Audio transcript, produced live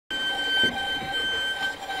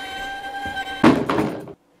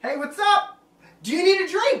Hey, what's up? Do you need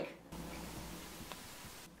a drink?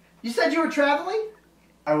 You said you were traveling?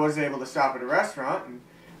 I was able to stop at a restaurant and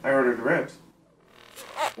I ordered the ribs.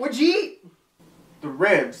 What'd you eat? The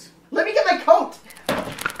ribs? Let me get my coat.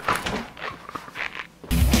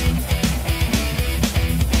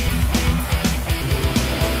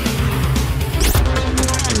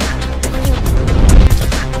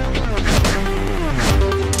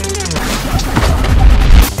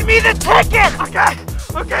 Give me the ticket!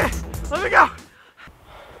 Okay, let me go.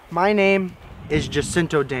 My name is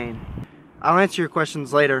Jacinto Dane. I'll answer your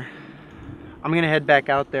questions later. I'm gonna head back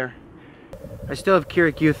out there. I still have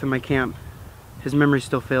Kirik Youth in my camp. His memory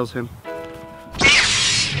still fails him.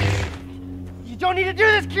 You don't need to do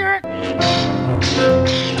this, Kirik!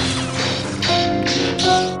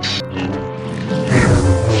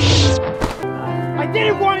 I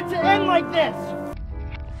didn't want it to end like this!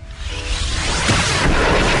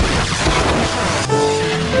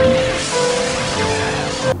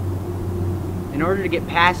 In order to get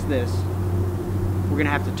past this, we're gonna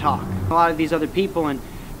have to talk. A lot of these other people and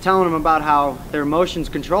telling them about how their emotions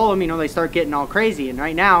control them, you know, they start getting all crazy. And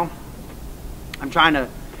right now, I'm trying to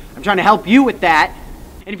help you with that.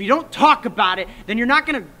 And if you don't talk about it, then you're not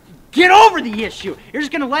gonna get over the issue. You're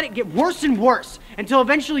just gonna let it get worse and worse until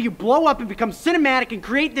eventually you blow up and become cinematic and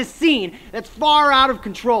create this scene that's far out of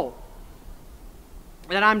control.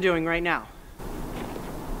 That I'm doing right now.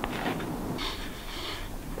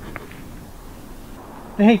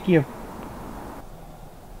 Thank you.